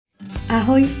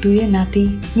Ahoj, tu je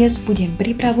Naty. Dnes budem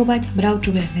pripravovať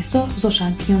bravčové mäso so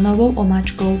šampiňónovou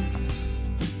omáčkou.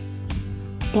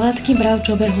 Plátky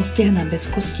bravčového stehna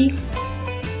bez kosti,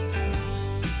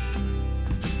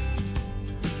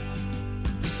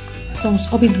 som z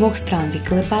obidvoch strán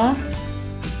vyklepala,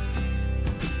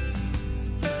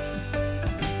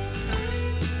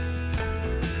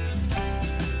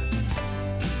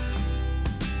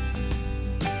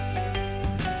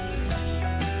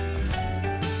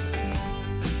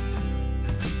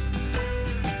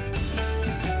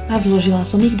 a vložila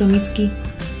som ich do misky.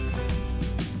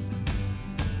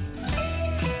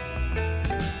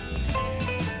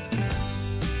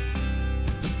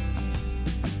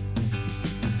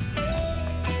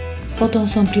 Potom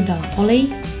som pridala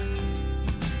olej,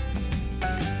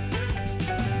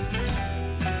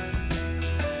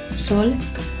 soľ,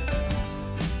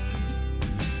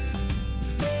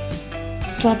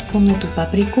 sladkú mletú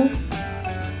papriku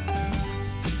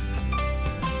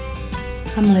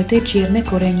a mleté čierne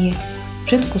korenie.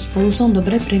 Všetko spolu som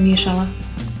dobre premiešala.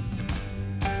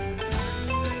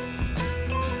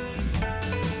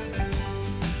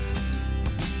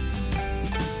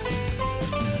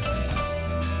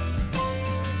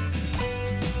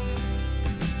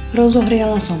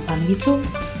 Rozohriala som panvicu.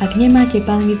 Ak nemáte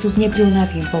panvicu s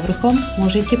neprilnavým povrchom,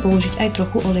 môžete použiť aj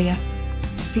trochu oleja.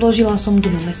 Vložila som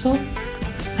dnu mäso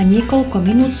a niekoľko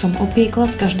minút som opiekla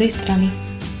z každej strany.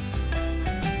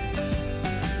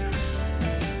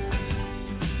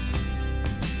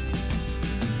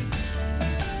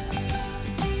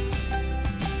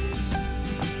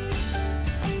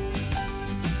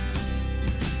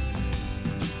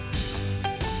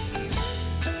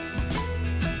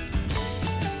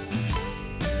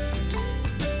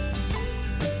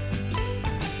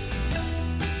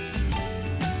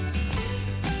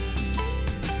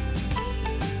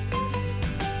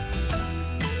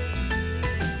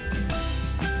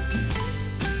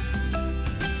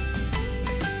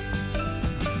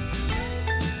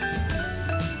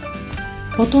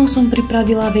 Potom som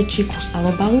pripravila väčší kus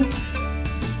alobalu,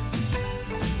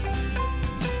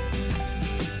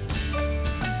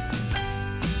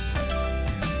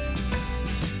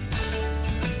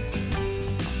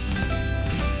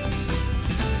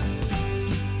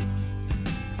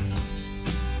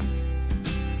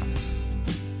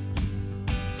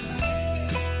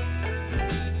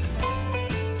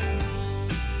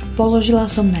 položila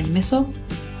som naň mäso,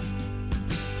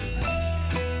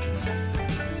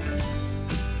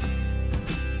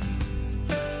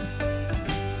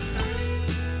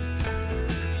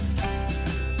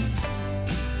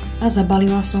 a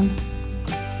zabalila som.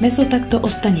 Mäso takto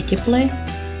ostane teplé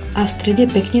a v strede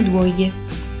pekne dôjde.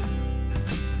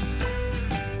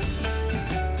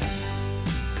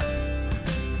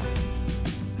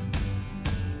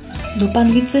 Do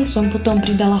panvice som potom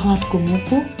pridala hladkú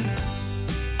múku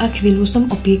a chvíľu som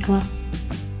opiekla.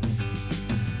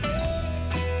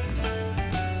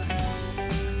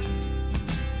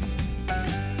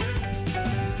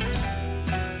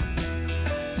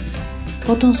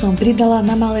 Potom som pridala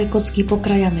na malé kocky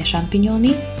pokrajané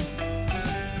šampiňóny,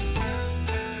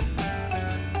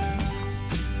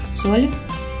 soľ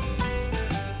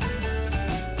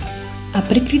a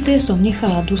prikryté som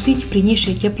nechala dusiť pri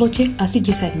nižšej teplote asi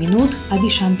 10 minút, aby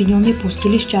šampiňóny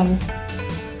pustili šťavu.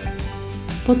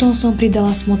 Potom som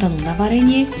pridala smotanu na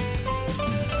varenie,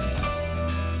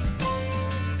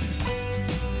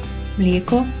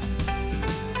 mlieko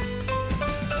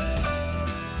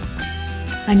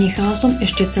a nechala som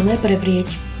ešte celé prevrieť.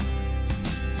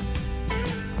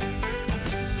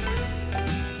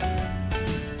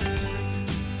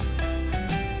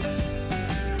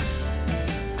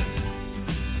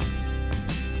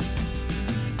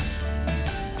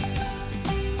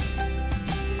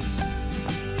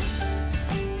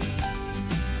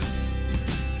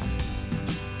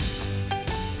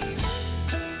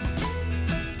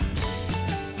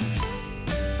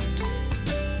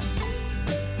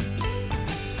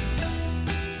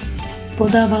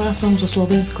 Podávala som so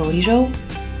slovenskou ryžou,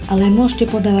 ale môžete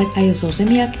podávať aj so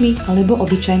zemiakmi alebo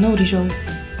obyčajnou ryžou.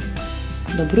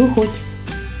 Dobrú chuť!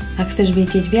 Ak chceš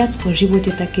vedieť viac o živote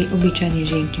takej obyčajnej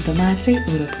žienky domácej,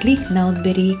 urob klik na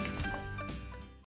odberík.